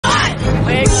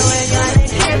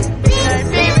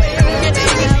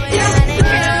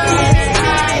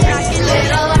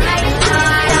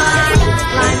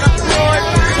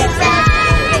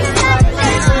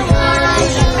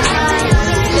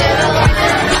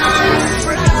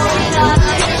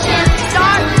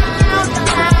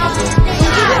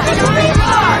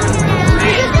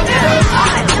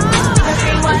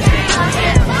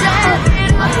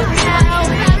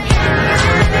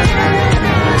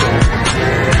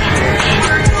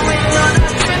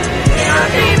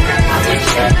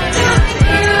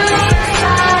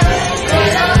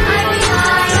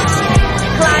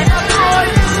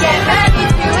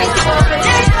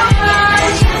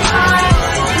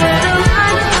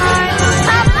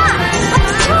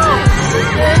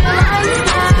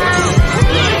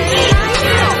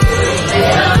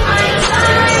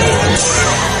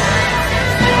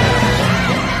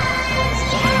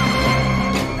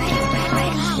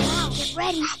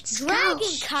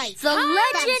Dragon Kites, the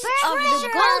legend of the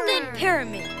Golden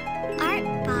Pyramid. Art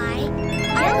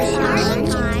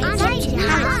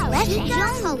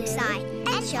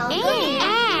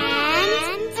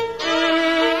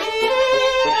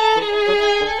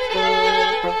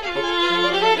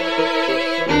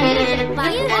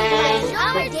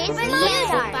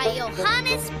by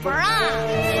Johannes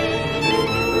Brahms.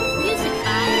 Music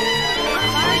by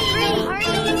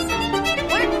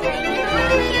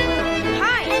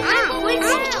Hi, I'm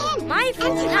Quincy. My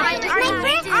favorite art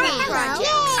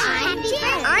projects.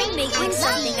 I'm making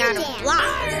something out of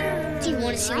blocks. Do you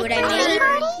want to see what I made?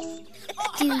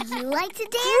 Do you like to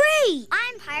dance? Great! I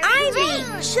made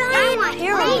giant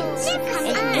pyramids and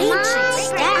ancient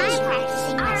statues.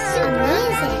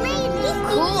 Amazing.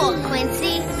 Cool,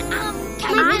 Quincy.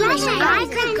 I wish I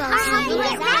could go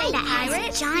somewhere that has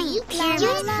giant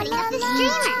pyramids putting up the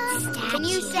streamers. Can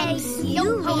you say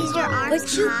don't raise your arms But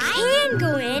you can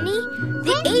go, Annie.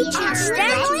 The ancient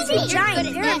statues and giant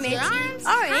pyramids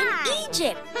are in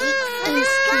Egypt. In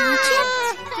Egypt?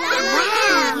 Wow.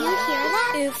 You hear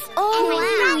that? If only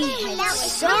we had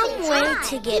some way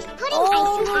to get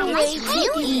all the way to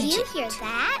Egypt. You hear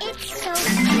that? It's so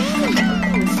pretty.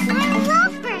 I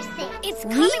love birthdays.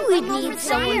 We would need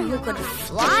someone who could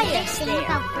fly us there.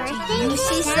 Can you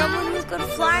see someone who could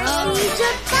fly us to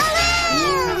Egypt?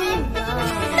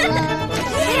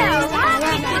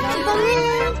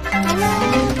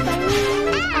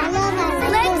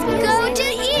 Let's go to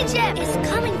Egypt. It's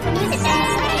coming from the sky.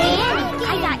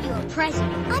 I got you a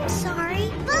present. I'm sorry.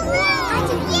 Balloon. I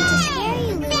didn't mean to scare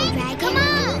you, little dragon. Come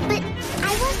on. But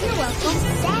I wasn't exactly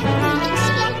expecting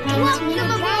to meet a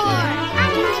dragon.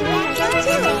 I'm my raptor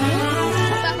too.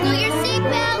 Buckle your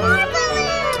seatbelt. More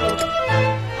balloons.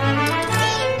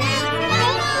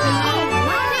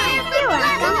 You're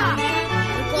welcome.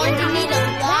 We're going to need a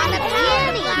lot of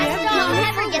candy. You'll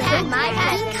never get out of my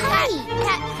patty.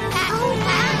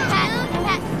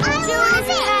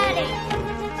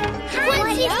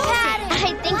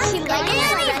 I think she likes it.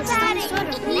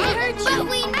 But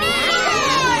we need more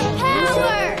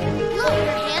power. Look,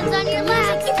 your hands on your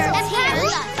laps. This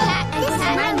is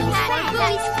my new friend. Now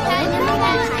raise your arms as high as you can.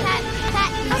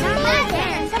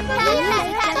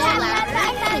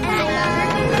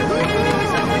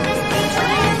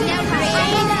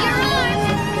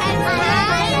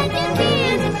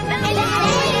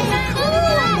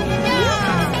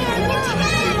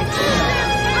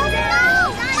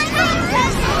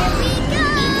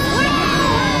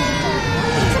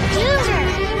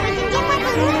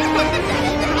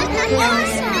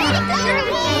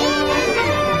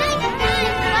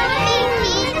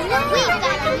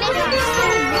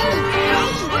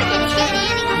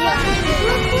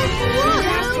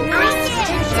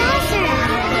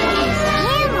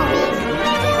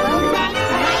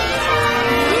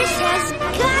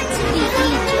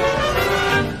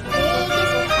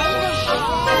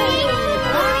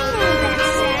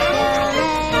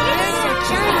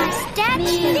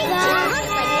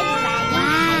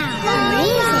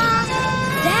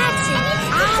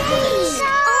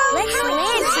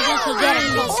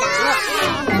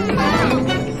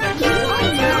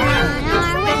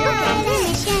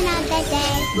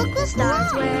 And look the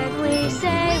stars when we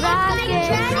say rocket.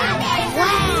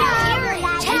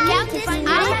 Wow! Check out this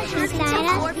island inside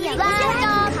us. Fly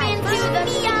off into the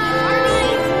sky.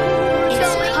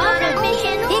 It's covered with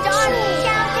pictures.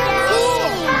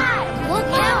 Look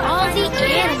at all the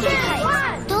animals.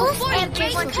 Those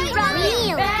pictures look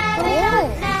real. Oh,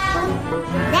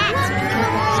 that's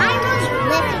because Hyro's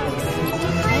living this.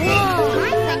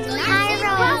 My friend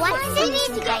Hyro, what city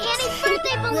to get Annie's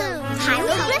birthday balloon?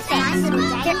 Hyro's living.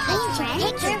 Their ancient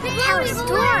pictures that tell a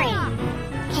story.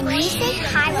 Can you say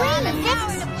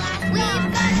hieroglyphics?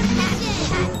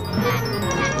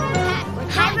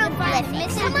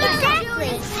 Hieroglyphics?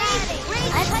 Exactly.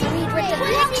 Let's read what the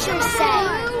pictures say.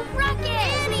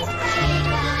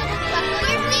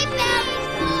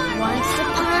 Once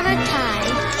upon a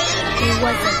time, there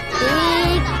was a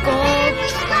big gold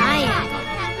triangle.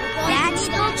 That's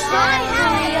no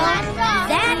triangle.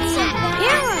 That's a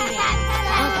pyramid.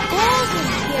 A golden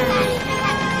pyramid.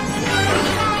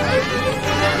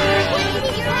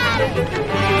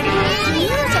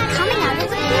 Music coming out of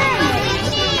the pyramid.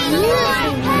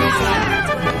 Music.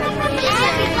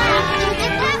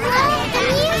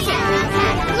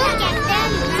 Look at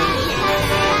them.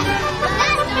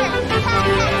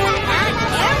 Not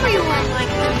everyone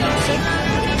liked the music.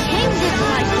 King didn't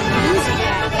like the music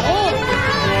at all.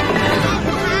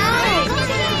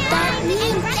 That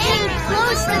means King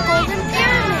closed the golden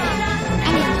pyramid.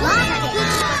 And he locked it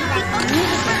so that the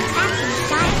music was back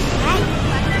inside, right?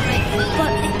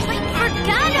 But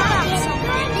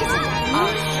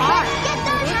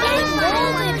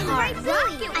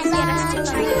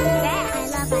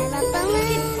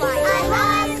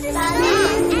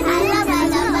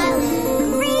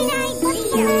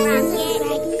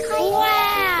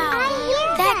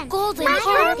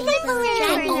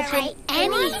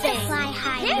Anything.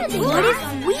 What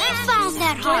if we found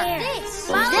that heart?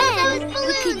 Then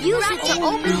we could use it to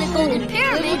open the golden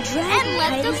pyramid and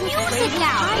let the music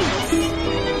out.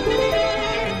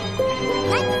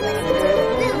 Let's listen to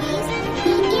Louie's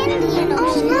The Indian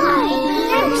Ocean.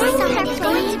 There's something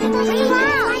going to be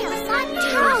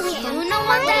Do you know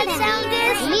what that sound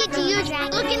is? We need to use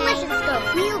Look and Listen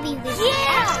Scope. We'll be with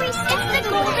Yeah, it's the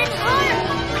golden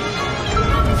heart.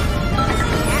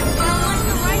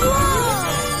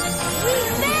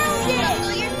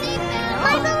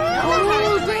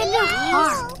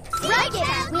 Right,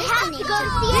 we have to go to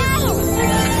Seattle.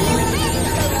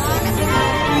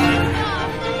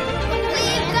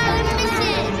 We've got a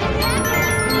mission.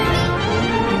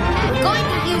 I'm going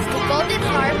to use the golden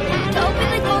harp to open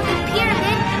the golden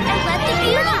pyramid and let the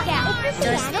music out.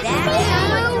 Does that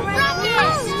sound like a rocket?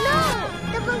 Oh, no.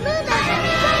 The balloon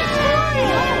is right for it.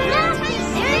 No, there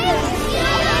it is.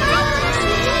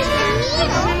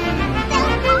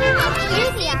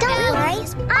 Don't worry.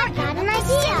 I've got an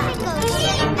idea.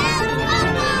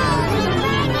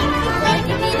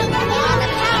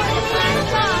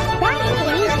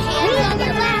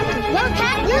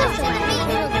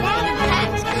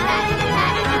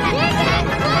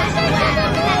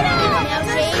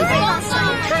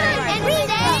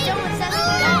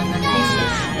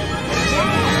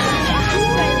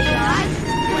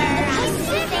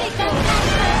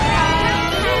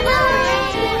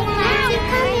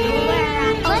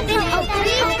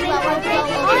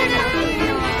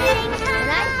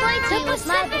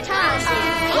 My baton.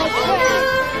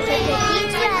 Take a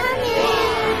deep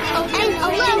breath. And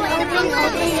open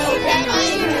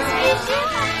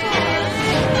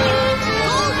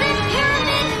Golden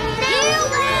pyramid, here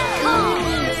we come.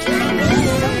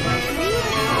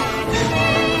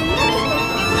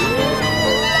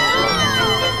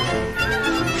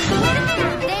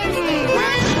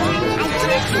 I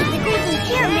can't see the golden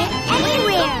pyramid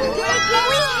anywhere.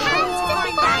 We have to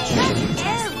find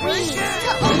ways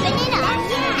to open it up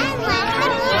and let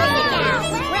the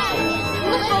music out.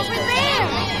 Look over there.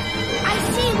 I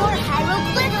see more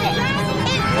hieroglyphics.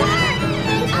 It worked!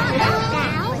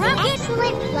 Now,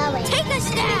 excellent blowing. Take us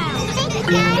down. Take us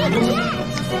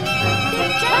down.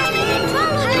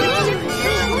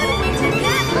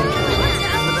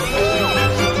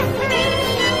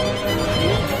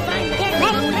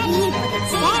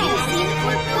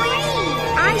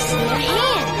 I see a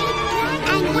hand.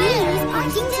 And wheels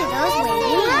pointing to those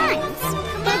wavy lines.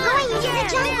 They're going into the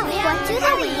jungle. What do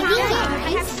the wavy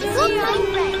lines look like?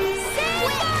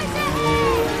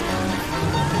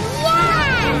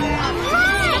 Yeah!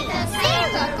 Right! They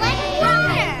look like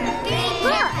water.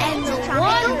 And the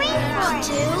water leads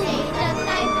to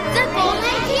the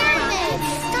golden pyramid.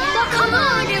 But come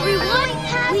on, everyone.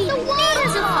 We need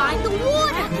to find the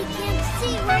water. We can't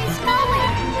see where he's going.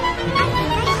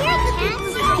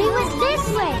 He was this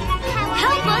way.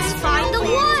 Help us find the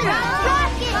water.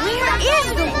 Where is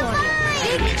the water?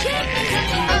 Big Jim is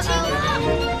catching up.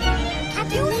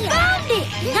 You found it.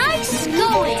 Nice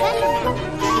going.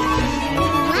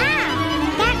 Wow,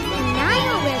 that's the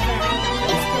Nile River.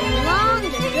 It's the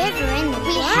longest river in the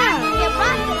world.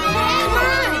 Come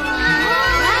on.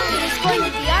 Rocket is going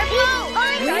to be our boat.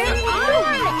 Where are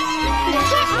we? We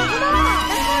can't move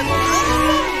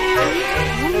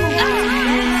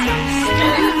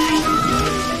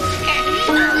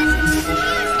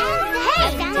Hey,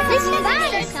 this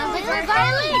violin sounds like our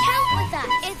violin. Help with us.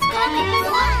 It's coming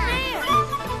from up there.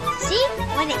 See?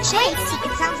 When it shakes,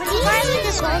 it sounds like a violin.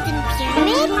 The golden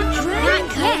pyramid? Not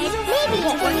yet. Maybe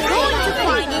it's We're going to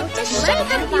find it to shake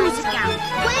the music out.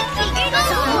 Quickly,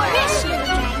 It's our mission.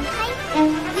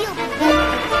 We'll be there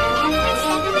every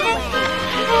step of the way.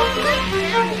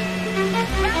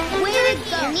 Where you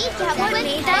need to have What quick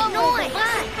made that flow. noise?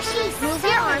 Jeez, move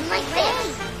your arm like this.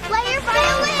 Play your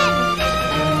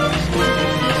violin.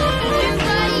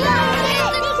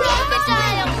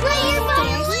 Crocodile, play your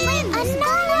violin.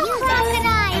 Another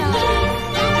crocodile.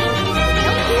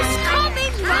 He's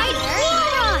coming right for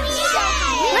us.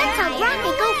 Let's have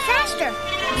Rocket go faster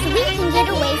so we can get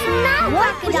away from that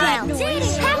crocodile.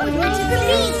 Pack under the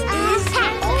feet.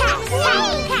 Pack, pack, pack,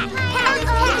 pack,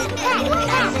 pack, pack,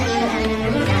 pack.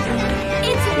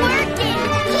 It's working.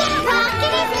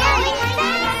 Rocket is going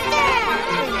faster.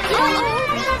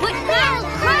 But now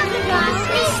crocodile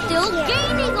is still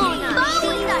gaining on us.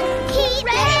 Keep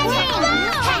dancing.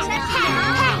 Pack, pack,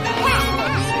 pack, pack.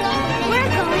 We're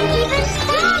going even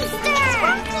faster.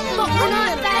 But we're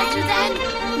not faster than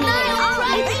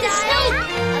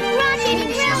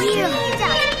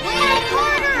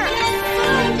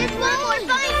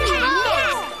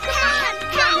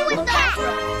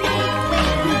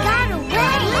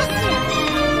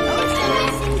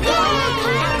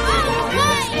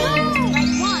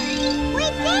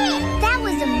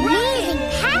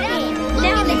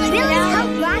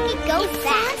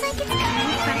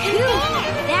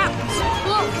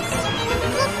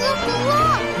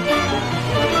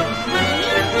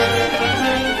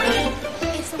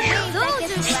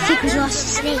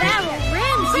snake. Pharaoh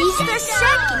Ramses II.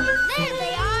 There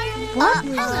they are. What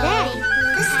was that?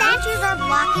 The statues are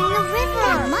blocking the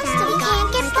river. We can't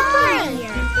get by.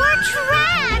 We're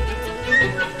trapped.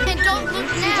 And don't look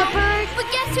now. But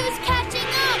guess who's catching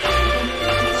up?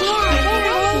 Yeah, there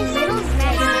it is. Little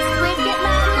snakes will get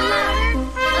louder and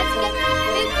louder. Let's get the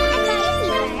big bird.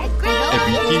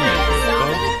 Every female.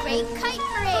 The great kite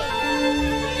parade.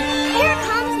 Here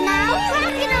comes now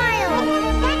Crocodile.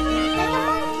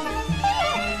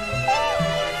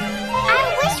 I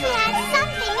wish we had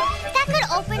something that could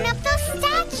open up those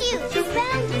statues.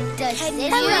 Does Sister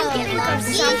give them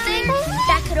something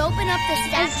that could open up the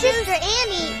statues? Sister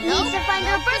Annie needs to find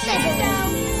her birthday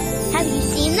balloons. Have you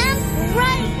seen them?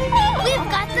 Right. We've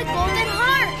got the golden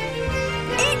heart.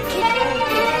 It can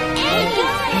open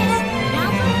anything. Now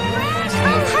we're fresh.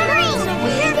 Oh, hurry!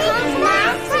 Here comes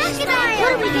now Crocodile.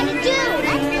 What are we gonna do?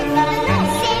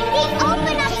 Sandy,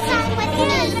 open up some with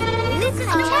me. Listen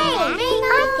to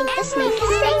I think the snake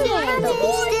is singing, but we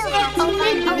still have to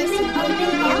find this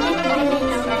golden yellow diamond.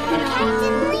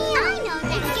 Captain Lee, I know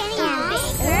that's getting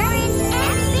bigger and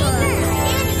bigger.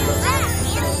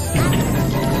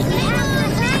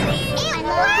 It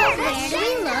worked! Where do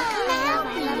we look now,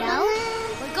 Leo?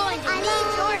 We're going to need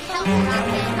your help,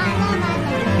 Rocket.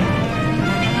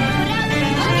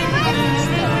 Put out your golden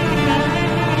stick.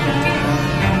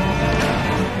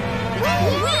 We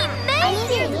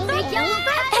made it! The yellow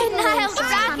and Nile's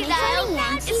crocodile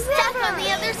is stuck on the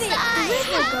other side.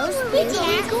 We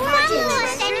can't cross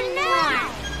this anymore.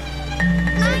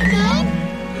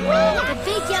 The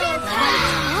big yellow kite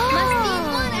must be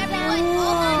one everyone.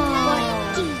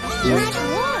 Let's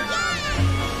walk.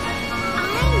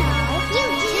 I know. You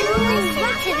do.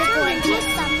 Listen to the gorgeous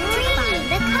submarine. Find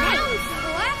the kite.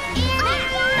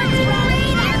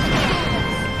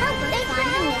 Help us find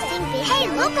the missing big Hey,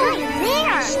 look over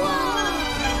there.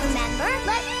 Remember?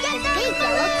 Let's get the big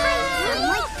yellow kite. Sound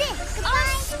like this. A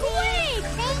squid!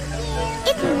 Thank you.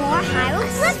 It's more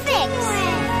hieroglyphics.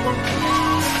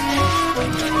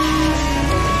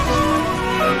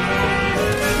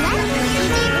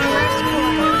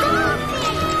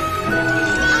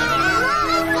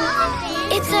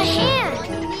 It's a hand,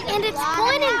 and it's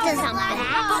pointing to something.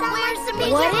 But where's the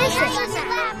big What is it?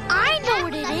 I know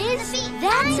what it is.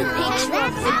 That's a picture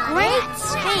of the Great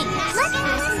Sphinx. Let's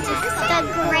listen to the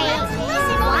great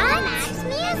what?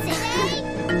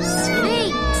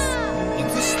 Sphinx.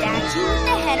 It's a statue with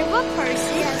the head of a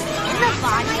person and the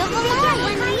body of a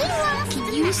lion. Can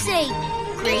you say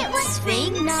Great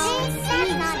Sphinx? No,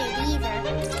 that's not it either.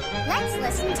 Let's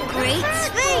listen to Great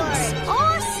Sphinx.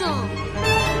 Awesome.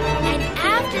 And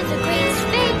after the Great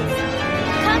Sphinx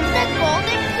comes the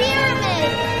Golden Pyramid.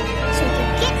 So to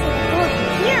get to the golden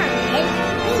pyramid,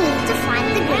 we need to find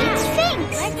the Great Sphinx.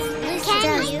 Can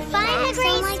you find the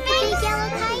Great Sphinx? Big yellow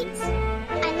kites?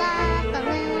 I love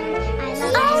balloons. I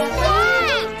love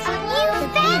You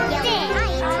found it!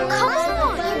 Come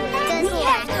on. We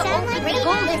have to open the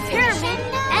Golden Pyramid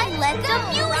and let the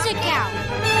music out.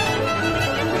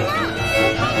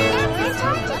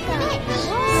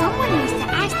 Someone needs to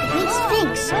ask the Great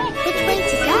Sphinx which way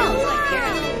to go.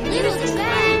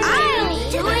 I'll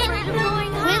do it.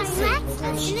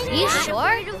 You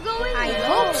sure? I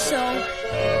hope so.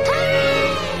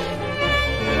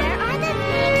 Where are the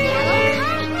big yellow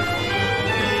kites?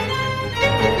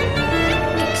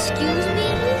 Excuse me?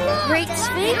 Great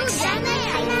Sphinx?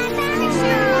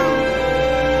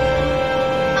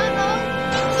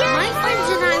 My friends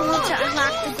and I want to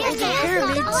unlock the Golden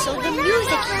Pyramid so the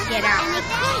music can get out.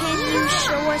 Can you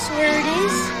show us where it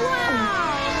is?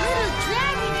 Little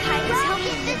dragon kite is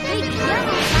helping the big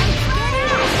yellow kite get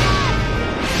out.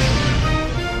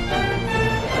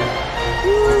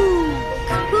 Ooh,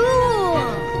 cool.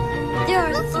 There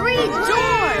are 3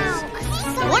 doors.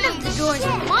 One of the doors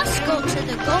must go to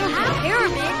the Golden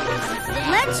Pyramid.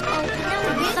 Let's open them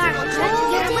with our golden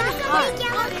heart.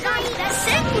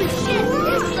 Sing with it.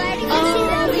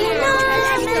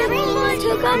 Everyone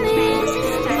to come in.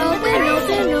 Open,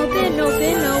 open, open,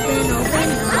 open, open, open.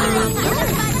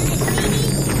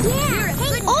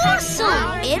 Awesome!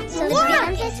 It worked!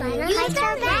 That gives me an idea.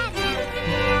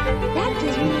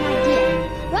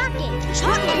 Rocket,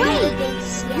 Wait!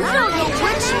 You don't know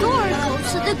which door goes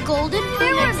to the Golden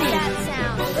Pyramid.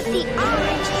 But the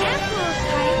orange emperor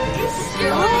kite is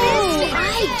still Oh,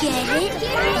 I get it.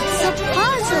 It's a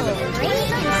puzzle.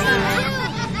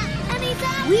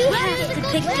 We have to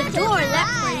pick the door that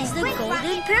plays the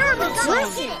Golden Pyramid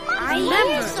song.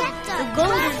 Remember, the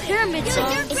Golden Pyramid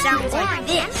song sounds like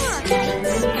this.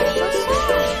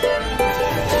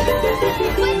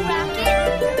 Wait, Rocket.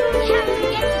 We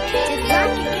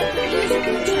have to get the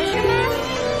musical treasure map.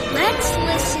 Let's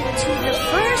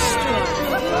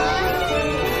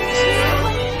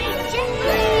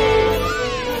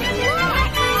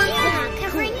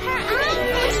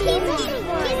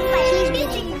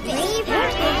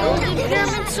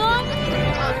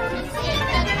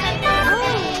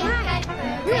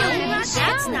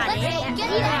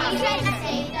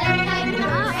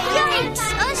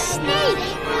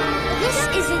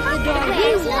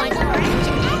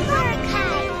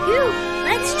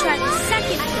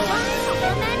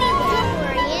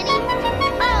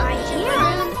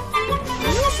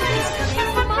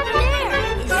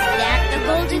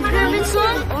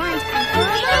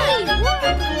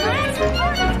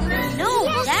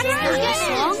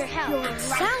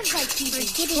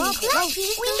There's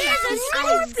a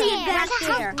scorpion back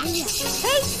there. Hey,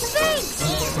 Sphinx!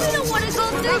 We don't want to go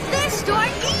through this door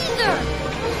either.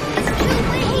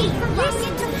 Hey,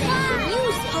 listen to that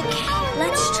music. Okay,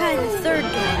 let's try the third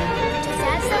door. Does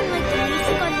that sound like the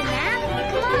music on the map?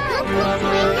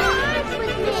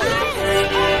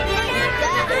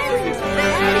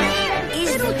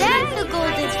 Is that the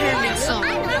Golden Pyramid song?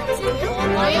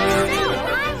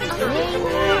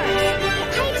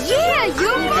 Yeah,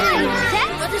 you're right.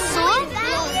 That's the song.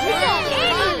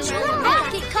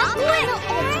 Rocket, come quick.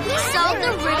 We solved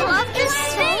the riddle of the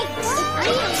Sphinx.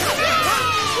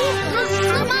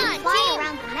 Come on,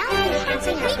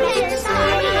 team. We better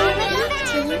solve it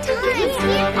 15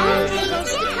 times.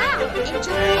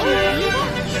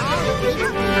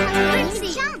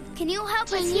 Can you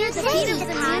help us hear the beat of the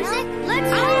music? Let's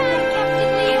go. Captain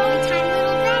Leo. Tiny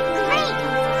little red crate.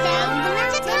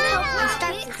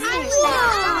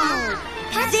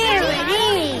 There it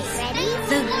is.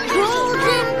 The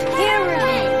Golden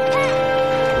Pyramid.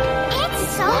 It's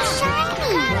so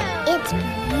shiny. It's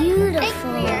beautiful. Thanks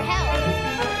for your help.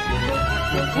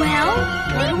 Well,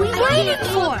 what are we waiting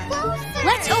for?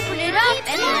 Let's open it up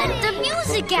and let the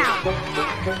music out.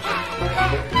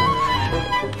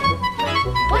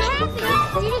 What happened?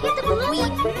 Did you get the balloon?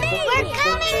 We're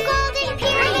coming, Golden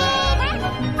Pyramid.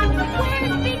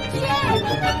 Where's Big Jet?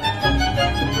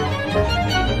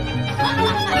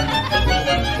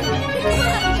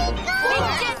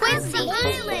 Quincy,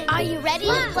 are you ready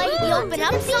to play the Open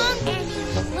Up song? And you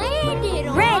landed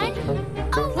on... Ready.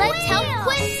 Let's help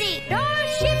Quincy.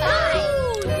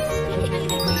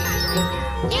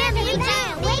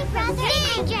 Wait for us,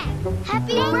 Big Jet.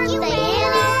 Happy birthday,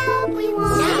 Anna. We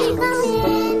want to go in.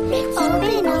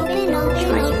 Open, open, open,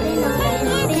 open, open, open.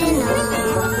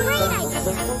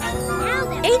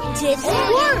 It didn't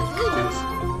work.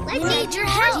 We need your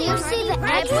help. You see the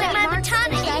absent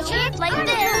monotonic shape like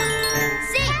this.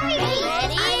 Sing.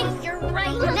 Ready? You're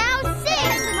right. Now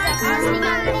sing. Open,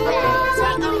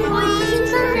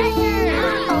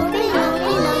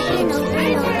 open,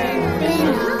 open, open.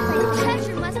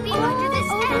 Treasure must be under this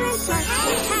S.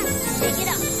 Pick it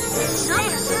up.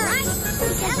 Summer, right?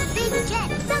 Because Big Jet.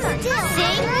 Summer.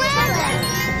 Sing with us.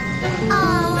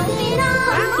 Open,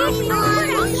 open,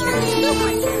 open, open,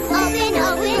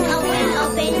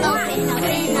 open up.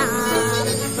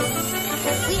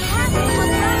 We have to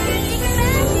come back and dig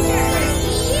faster.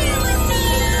 Here with me.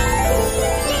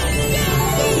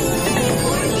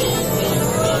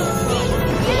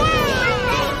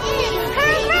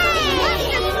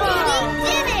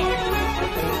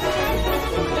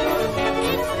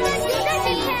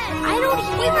 I don't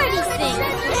hear anything.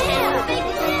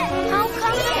 How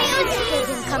come the music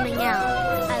isn't coming out?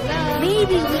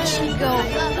 Maybe we should go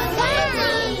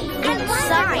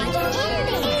inside.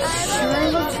 Sure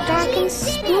looks dark and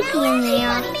spooky in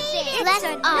there. Let's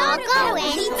all go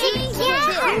in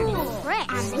together.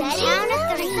 On the count of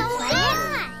 3.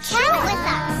 Count it with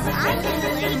us. 1,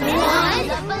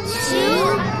 2,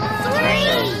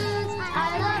 3.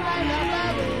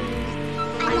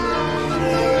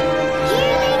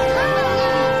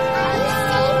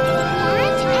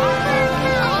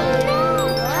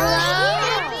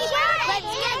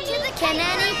 Can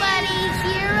anybody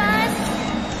hear us?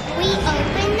 We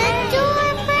open the door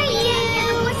for you.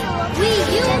 We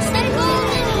use the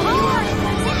golden horn.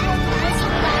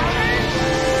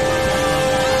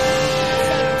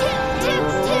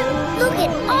 Look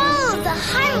at all the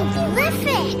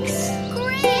hieroglyphics.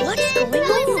 Great. What's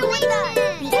going on?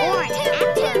 The orange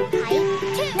actor pipe.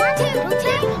 One little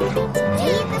tiny pipe.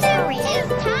 Deep as a ring. Here's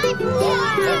dancing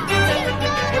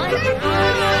hieroglyphics.